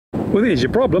Well, there's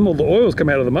your problem. All the oil's come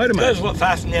out of the motor, mate. It goes a lot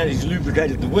faster now he's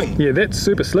lubricated the wing. Yeah, that's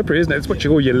super slippery, isn't it? It's what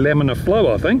you call your laminar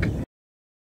flow, I think.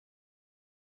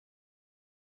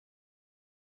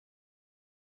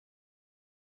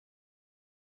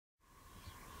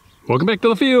 Welcome back to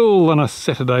the field on a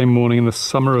Saturday morning and the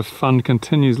summer of fun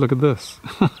continues. Look at this.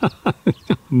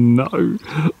 No,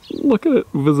 look at it.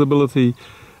 Visibility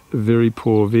very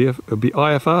poor. It'll be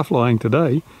IFR flying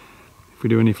today if we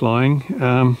do any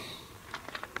flying.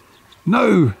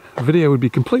 No, the video would be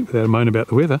complete without a moan about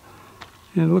the weather.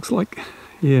 And it looks like,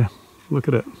 yeah, look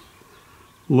at it.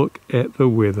 Look at the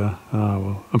weather. Ah,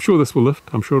 well, I'm sure this will lift.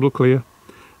 I'm sure it'll clear.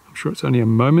 I'm sure it's only a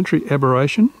momentary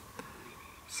aberration.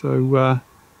 So,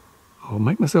 I'll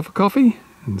make myself a coffee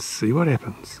and see what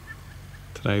happens.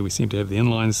 Today we seem to have the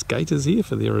inline skaters here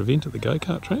for their event at the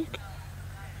go-kart track.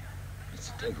 It's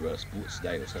a Tokoroa Sports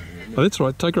Day or something, isn't it? Oh, that's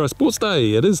right, Tokoroa Sports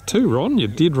Day. It is too, Ron. You're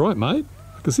dead right, mate.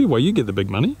 I can see why you get the big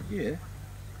money. Yeah.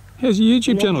 How's your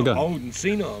YouTube channel going? Old and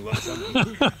senile or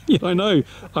something. Yeah, I know.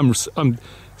 I'm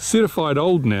certified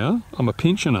old now. I'm a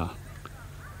pensioner.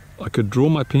 I could draw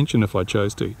my pension if I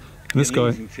chose to. And this guy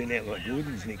will turn out like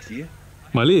Gordon's next year.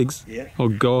 My legs? Yeah. Oh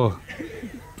God.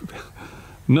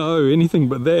 No, anything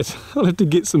but that. I'll have to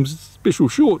get some special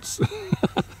shorts.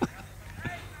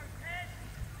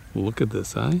 Look at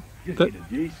this, eh? Just get a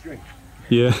G-string.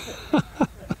 Yeah.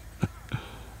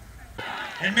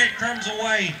 And Matt Crumb's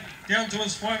away, down to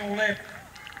his final lap.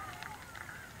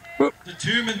 Whoop.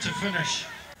 Determined to finish.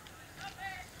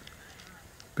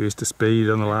 Burst of speed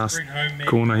on the last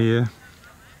corner here.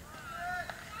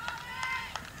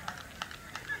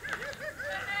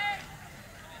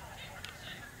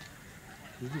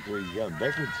 Look where he's going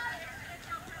backwards.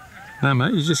 No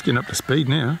mate, he's just getting up to speed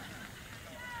now.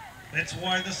 That's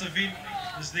why this event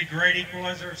is the great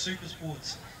equaliser of super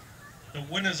sports. The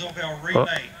winners of our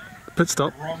relay. Oh, pit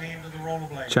stop. Wrong end of the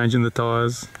rollerblade. Changing the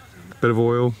tyres, bit of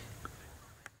oil.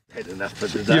 Had enough for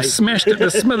today. You've smashed it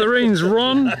to smithereens,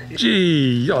 Ron.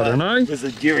 Gee, I don't know. With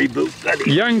a Jerry boot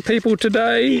bloody. Young people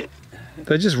today,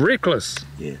 they're just reckless.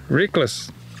 Yeah.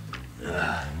 Reckless.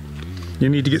 You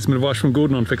need to get some advice from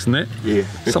Gordon on fixing that. Yeah.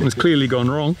 Something's clearly gone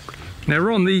wrong. Now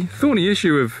Ron, the thorny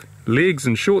issue of legs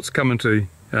and shorts come into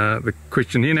the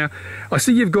question here. Now, I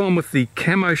see you've gone with the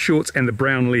camo shorts and the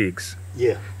brown legs.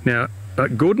 Yeah. Now,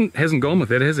 Gordon hasn't gone with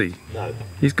that, has he? No.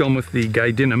 He's gone with the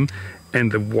gay denim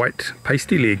and the white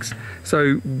pasty legs.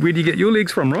 So, where do you get your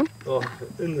legs from, Ron? Oh,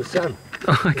 in the sun.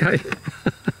 Oh, okay.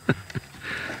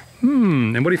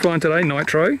 And what are you flying today?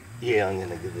 Nitro? Yeah, I'm going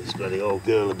to give this bloody old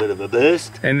girl a bit of a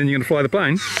burst. And then you're going to fly the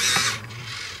plane?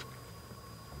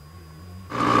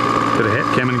 Bit of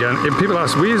hat cam going. And people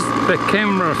ask, where's the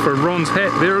camera for Ron's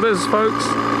hat? There it is, folks.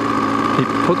 He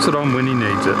puts it on when he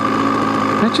needs it.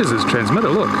 Matches his transmitter,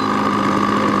 look.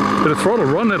 Bit of throttle,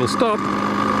 Ron, that'll stop.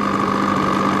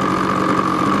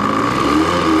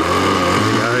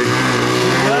 There we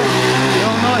go. The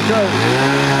old nitro.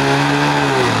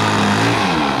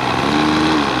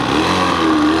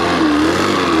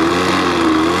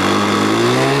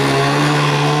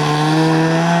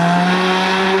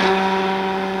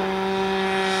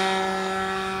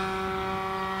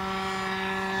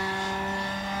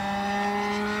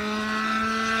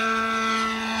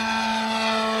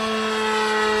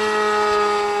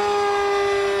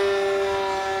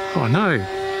 Oh no.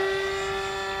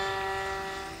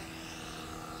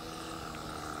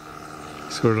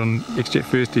 Saw it on XJet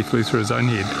first, he flew through his own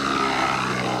head.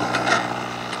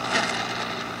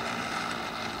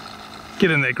 Get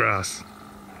in that grass.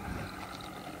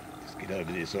 Just get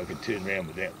over there so I can turn around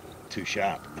without too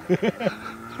sharp.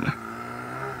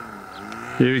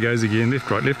 Here he goes again,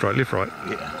 left, right, left, right, left, right.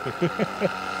 Yeah.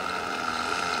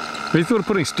 Have you thought of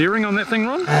putting steering on that thing,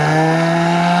 Ron?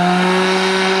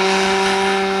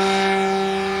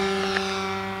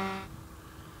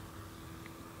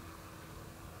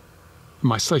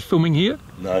 Am I safe filming here?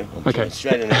 No, I'm okay.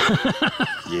 Straight in there.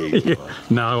 Yeah, Yeah.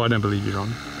 No, I don't believe you,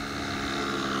 Ron.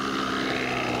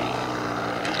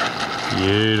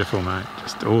 Beautiful, mate.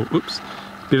 Just, oh, oops.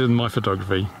 Better than my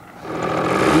photography.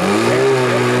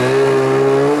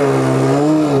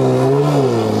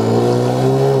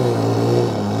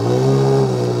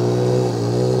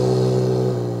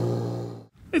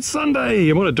 It's Sunday,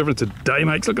 and what a difference a day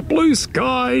makes. Look at blue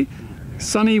sky.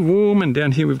 Sunny, warm, and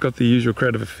down here we've got the usual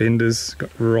crowd of offenders.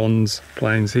 Got Ron's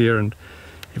planes here, and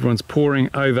everyone's pouring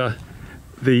over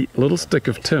the little stick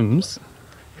of Tim's.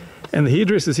 And the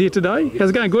hairdresser's here today.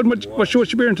 How's it going, Gordon? What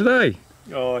shorts you wearing today?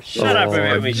 Oh, shut up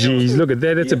about me. Jeez, look at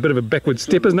that. That's a bit of a backward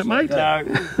step, isn't it, mate? No.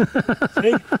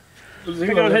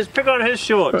 Pick on his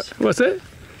shorts. What's that?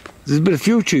 There's a bit of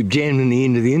fuel tube jammed in the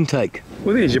end of the intake.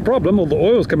 Well, there's your problem. All the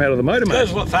oil's come out of the motor, mate.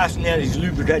 That's what fastened out is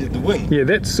lubricated the wing. Yeah,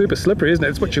 that's super slippery, isn't it?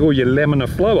 It's what you call your laminar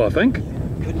flow, I think.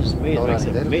 Goodness me, it makes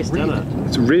a mess, doesn't it?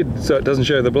 It's red, so it doesn't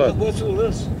show the blood. What's all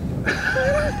this?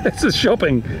 It's a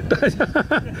shopping.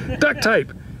 Duct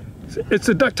tape. It's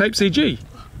a duct tape CG.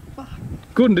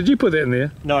 Gordon, did you put that in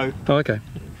there? No, Oh, okay.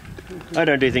 I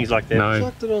don't do things like that. No.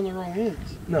 Chucked it on the wrong end.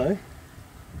 No.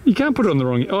 You can't put it on the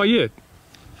wrong... Oh, yeah.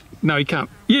 No, you can't.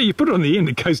 Yeah, you put it on the end,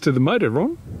 it goes to the motor,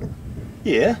 Ron.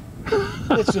 Yeah.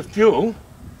 That's the fuel.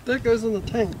 That goes in the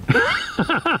tank.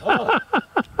 Oh.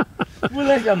 Well,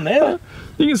 that doesn't matter.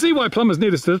 You can see why plumbers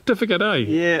need a certificate, eh?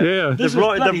 Yeah. Yeah. The, This is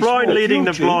blind, the bloody blind small leading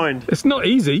the fuel tube. blind. It's not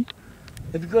easy.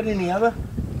 Have you got any other?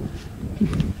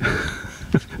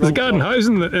 There's a garden hose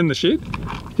in the shed.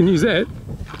 You can use that.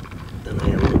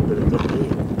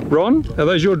 Ron, are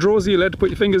those your drawers? Are you allowed to put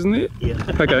your fingers in there? Yeah.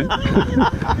 Okay.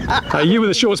 You with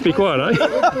the shorts, be quiet,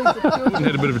 eh?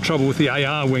 Had a bit of trouble with the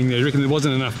AR wing there. I reckon there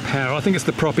wasn't enough power. I think it's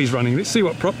the prop he's running. Let's see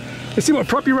what prop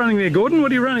you're running there, Gordon.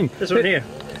 What are you running? This one here.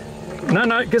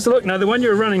 No, just look. No, the one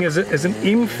you're running is an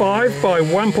M5 by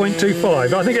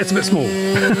 1.25. I think that's a bit small.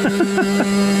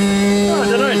 Oh, I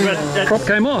don't know, but Prop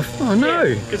came off. Oh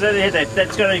no. because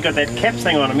that's got that caps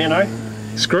thing on them, you know.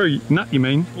 Screw nut, you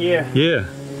mean? Yeah. Yeah,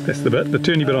 that's the bit, the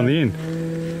turny bit on the end.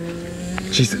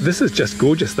 Jeez, this is just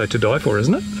gorgeous though to die for,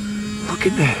 isn't it? Look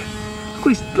at that.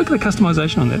 Look at the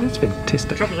customisation on that. That's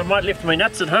fantastic. Trouble is I might left my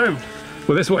nuts at home.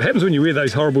 Well, that's what happens when you wear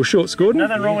those horrible shorts, Gordon.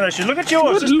 Nothing wrong with those shoes. Look at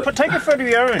yours. Just take a photo of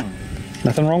your own.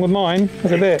 Nothing wrong with mine.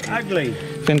 Look at that. Ugly.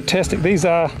 Fantastic. These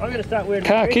are I'm going to start wearing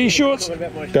khaki shorts.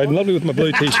 Going lovely with my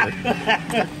blue t-shirt.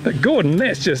 But Gordon,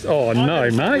 that's just, oh no,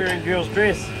 mate. Wearing girl's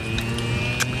dress.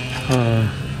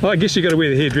 Well, I guess you got to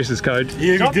wear the hairdresser's code.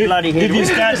 Yeah, Stop bloody head. We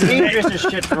start hairdresser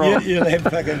shit wrong. You'll have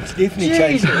fucking Stephanie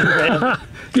chase it.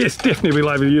 Yes, definitely will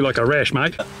label you like a rash,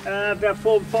 mate. About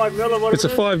 4 or 5 mil or what It's a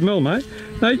 5mm, mate.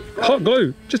 No, hot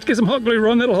glue. Just get some hot glue,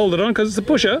 Ron. That'll hold it on because it's a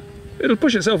pusher. It'll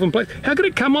push itself in place. How could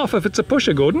it come off if it's a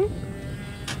pusher, Gordon?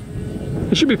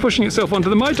 It should be pushing itself onto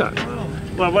the motor.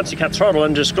 Well, once you cut throttle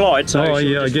and just glide, so Oh it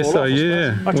should yeah, I just guess fall so. off, I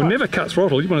Yeah. suppose. Well, never cut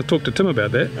throttle. You want to talk to Tim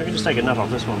about that. I can just take a nut off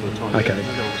this one for the time. Okay.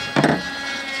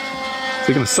 So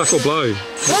you're going to suck or blow?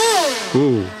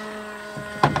 Ooh.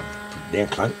 Damn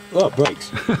cunt. Oh, it breaks.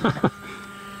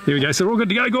 Here we go. So we're all good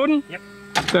to go, Gordon? Yep.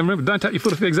 Remember, don't take your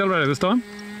foot off the accelerator this time.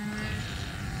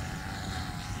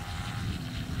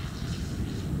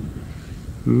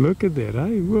 Look at that,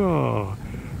 eh? Whoa.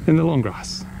 In the long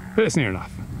grass. But that's near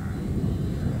enough.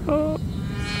 Oh.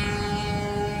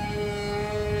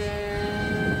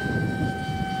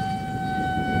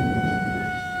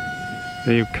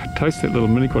 Now you'll toast that little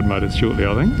mini quad motors shortly,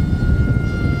 I think.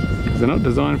 Because they're not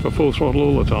designed for full throttle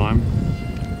all the time.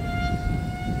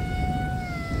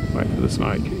 Wait for the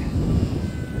smoke.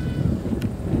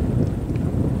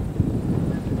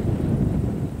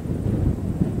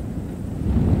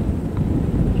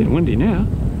 Getting windy now.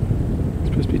 It's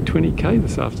supposed to be 20k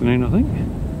this afternoon, I think.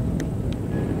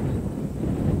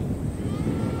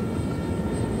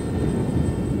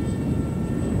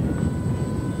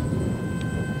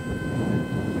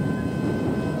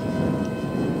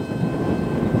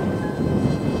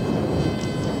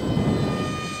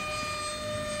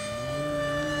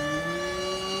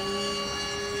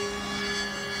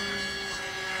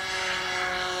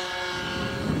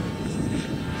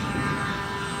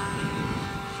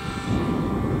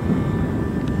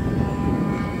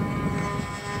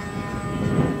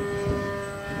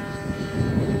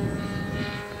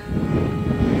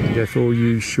 Go for all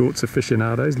you shorts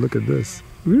aficionados, look at this.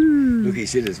 Woo. Look, he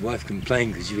said his wife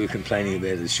complained because you were complaining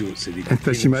about his shorts. That he In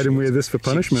fact, she made him wear this for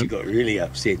punishment. She got really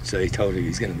upset, so he told her he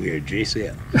was going to wear a dress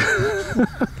out.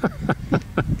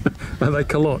 Are they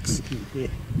culottes? Yeah.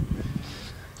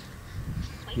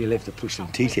 You'll have to push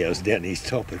some tea-towels down his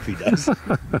top if he does.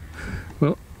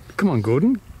 Well, come on,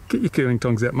 Gordon. Get your curling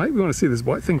tongs out, mate. We want to see this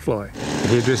white thing fly. The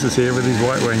hairdresser's here with his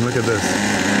white wing. Look at this.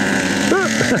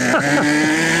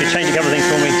 You change a couple of things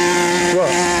for me. What?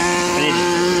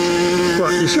 I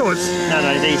What, your shorts?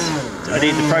 need, these. I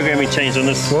need the programming changed on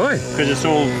this. Why? Because it's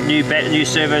all new new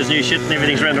servos, new shit, and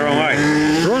everything's run the wrong way.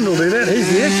 Ron will do that. He's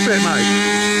the expert, mate.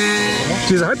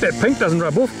 Jeez, I hope that pink doesn't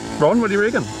rub off. Ron, what do you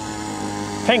reckon?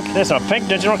 Pink? That's not pink.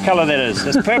 That's what colour that is.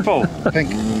 It's purple.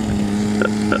 Pink.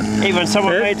 Even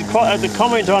someone made the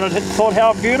comment on it, thought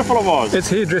how beautiful it was. It's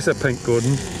hairdresser pink,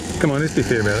 Gordon. Come on, let's be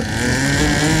fair about it.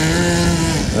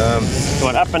 Come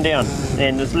on, up and down.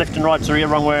 And it's left and right's the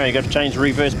wrong way. You've got to change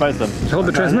reverse both of them. Hold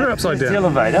the transmitter upside That's the down.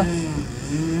 elevator.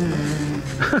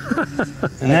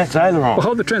 And that's aileron. Well,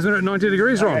 hold the transmitter at 90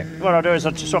 degrees, Ron. What I'll do is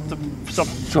I'll just swap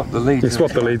Swap the leads. Yeah,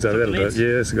 swap the leads over. That'll do it.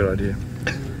 Yeah, that's a good idea.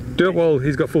 Do it while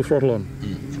he's got full throttle on.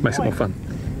 Makes it more fun.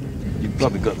 You've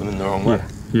probably got them in the wrong way.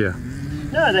 Yeah.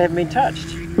 No, they haven't been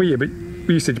touched. Well, yeah, but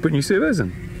you said you put new servos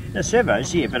in. The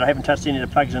servos, yeah, but I haven't touched any of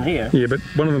the plugs in here. Yeah, but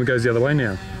one of them goes the other way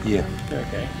now. Yeah.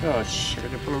 Okay. Oh shit, I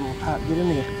gotta pull it all apart and get in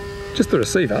there. Just the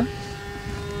receiver.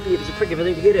 Yeah, it's a prick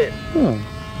everything to get at. Oh.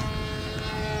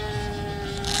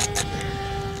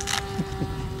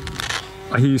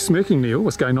 I hear you smirking, Neil.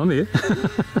 What's going on there?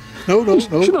 No. You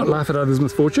should not laugh at others'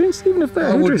 misfortunes, even if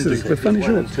they're hairdressers with funny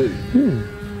shorts. Not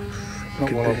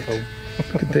Look what at I that. feel.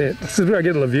 Look at that. This is where I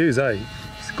get all the views, eh?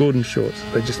 It's Gordon shorts.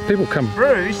 They just, people come.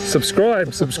 Bruce!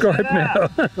 Subscribe now.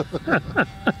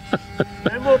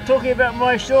 No more talking about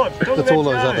my shorts. That's all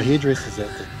those other hairdressers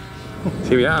out there.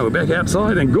 Here we are, we're back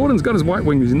outside, and Gordon's got his white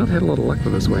wing. He's not had a lot of luck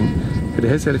with this wing, but he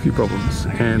has had a few problems.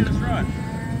 And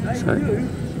so,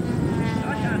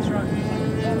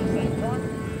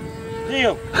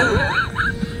 Neil!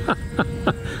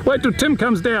 wait till Tim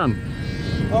comes down.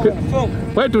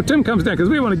 Wait till Tim comes down, because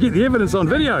we want to get the evidence on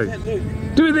video.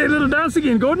 Do that little dance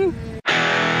again, Gordon.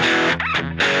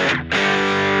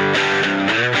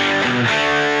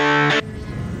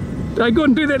 Hey,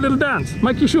 Gordon, do that little dance.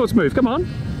 Make your shorts move. Come on.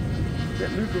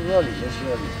 That Luke or Roddy, that's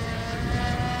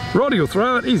Roddy. Roddy will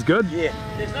throw it. He's good. Yeah.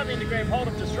 There's nothing to grab hold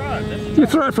of to throw it. You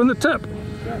throw it from the tip.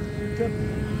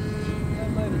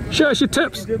 Show us your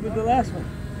tips. Good with the last one.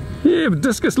 Yeah,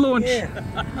 discus launch. Yeah,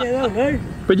 that'll do.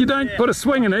 But you don't put a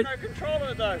swing in it. No control of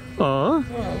it though. Oh,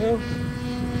 Oh, well.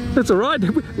 that's all right.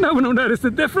 No one will notice the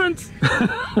difference. Come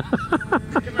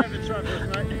over and try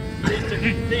this,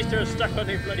 mate. These two are stuck on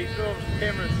their bloody films and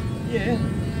cameras. Yeah.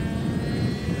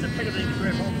 It's a pick of these to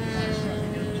grab hold of.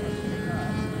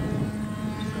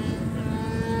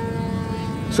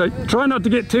 So try not to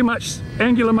get too much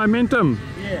angular momentum.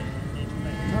 Yeah.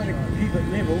 Try to keep it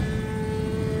level.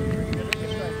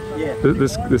 Yeah.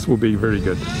 This will be very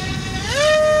good.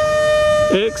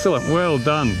 Excellent, well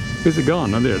done. Where's it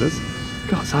gone? Oh, there it is.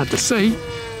 God, it's hard to see. Yeah,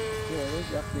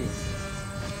 it's up there.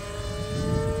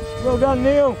 Well done,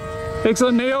 Neil.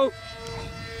 Excellent, Neil.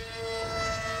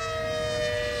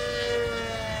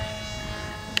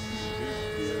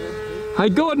 Hey,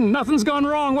 Gordon, nothing's gone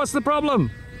wrong. What's the problem?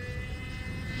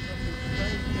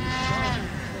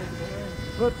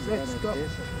 Whoops, that's stopped.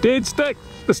 Dead stick.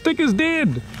 The stick is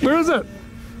dead. Where is it?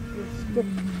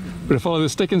 Better follow the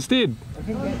stick instead. I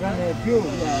think that run out of fuel.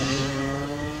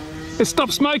 It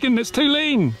stopped smoking. It's too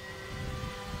lean.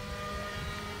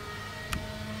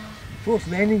 Force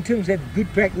landing, Tim's had good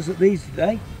practice at these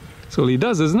today. That's all he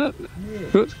does, isn't it?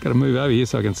 Yeah. Oops, got to move over here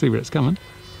so I can see where it's coming.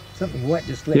 Something white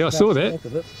just flashed Yeah, I saw up the that. back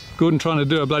of it. Gordon trying to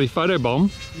do a bloody photo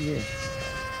bomb. Yeah.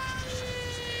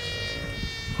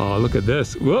 Oh, look at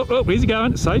this. Whoa, whoa, where's he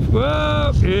going? Safe.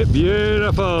 Whoa, yeah,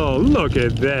 beautiful. Look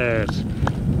at that.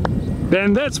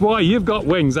 Then that's why you've got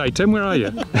wings, eh, Tim? Where are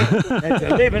you? That's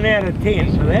 11 out of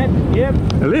 10 for that. Yep.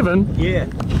 11? Yeah.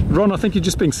 Ron, I think you're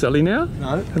just being silly now.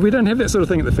 No. We don't have that sort of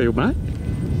thing at the field, mate.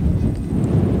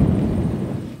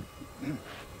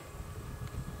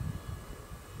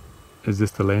 Is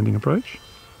this the landing approach?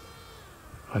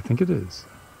 I think it is.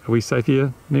 Are we safe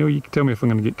here? Neil, you can tell me if I'm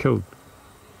going to get killed.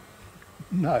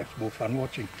 No, it's more fun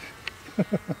watching.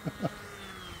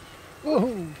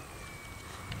 Oh.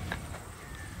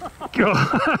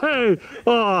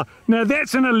 Oh, now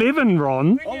that's an 11,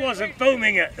 Ron. I wasn't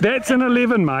filming it. That's an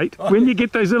 11, mate. When you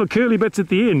get those little curly bits at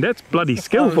the end, that's bloody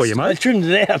skill for you, I mate. trimmed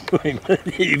it out for him.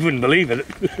 You wouldn't believe it.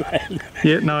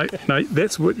 Yeah, no,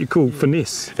 that's what you call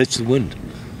finesse. That's the wind.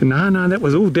 No, that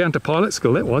was all down to pilot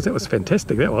skill. That was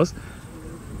fantastic, that was.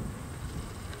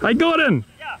 Hey, Gordon!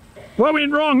 Yeah. What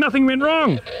went wrong? Nothing went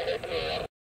wrong.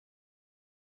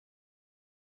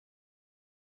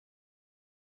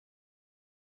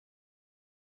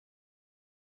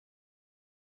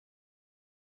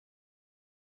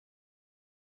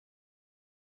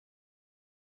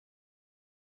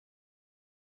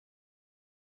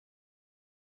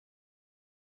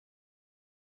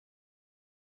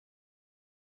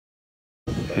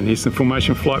 And here's some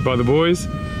formation flight by the boys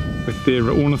with their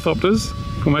ornithopters.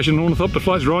 Formation ornithopter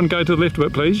flights. Ron, go to the left a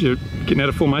bit, please. You're getting out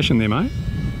of formation there, mate.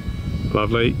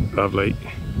 Lovely, lovely.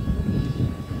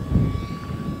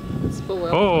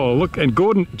 Oh, look, and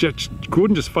Gordon just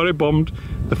photobombed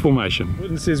the formation.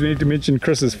 Gordon says we need to mention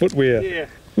Chris's footwear. Yeah.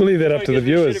 We'll leave that up to the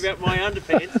viewers. About my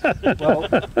underpants. Well,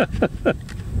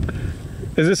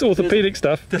 Is this orthopedic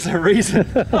stuff? there's a reason.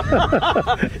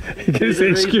 His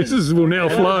excuses will now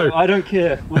flow. I don't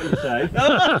care what you say.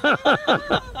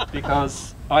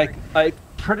 Because I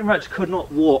pretty much could not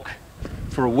walk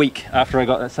for a week after I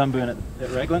got that sunburn at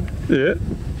Raglan. Yeah.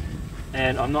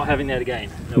 and I'm not having that again.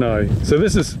 No. So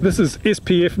this is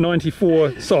SPF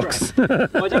 94 socks. Well,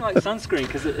 I don't like sunscreen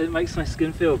because it makes my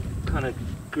skin feel kind of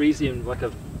greasy and like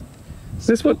a...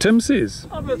 That's what Tim says.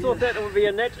 I would have thought that would be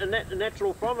a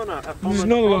natural foaminer. There's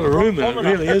not a lot of room in it,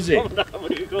 really, is there?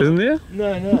 Isn't there?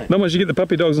 No, no. Not much you get the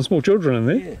puppy dogs and small children in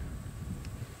there. Yeah.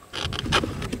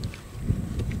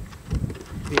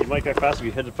 You might go faster if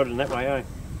you had to put it in that way, eh?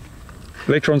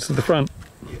 Electrons to the front.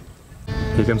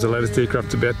 Here comes the latest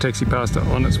aircraft, about to taxi past it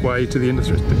on its way to the end. It's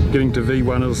getting to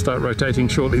V1, it'll start rotating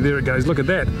shortly. There it goes, look at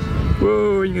that.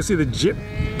 Whoa, you can see the jet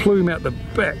plume out the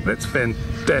back. That's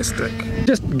fantastic.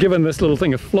 Just giving this little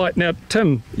thing a flight. Now,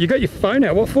 Tim, you got your phone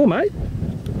out. What for, mate?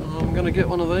 I'm going to get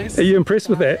one of these. Are you impressed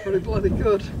with that? Pretty bloody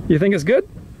good. You think it's good?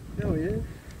 Oh yeah.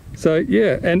 So,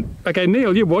 yeah, and okay,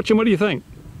 Neil, you're watching, what do you think?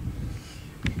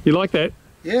 You like that?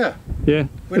 Yeah. Yeah.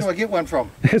 Where do I get one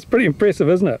from? It's pretty impressive,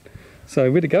 isn't it? So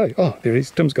where to go? Oh, there he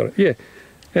is. Tim's got it. Yeah,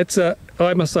 it's.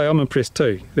 I must say I'm impressed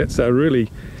too. That's a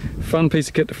really fun piece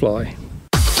of kit to fly.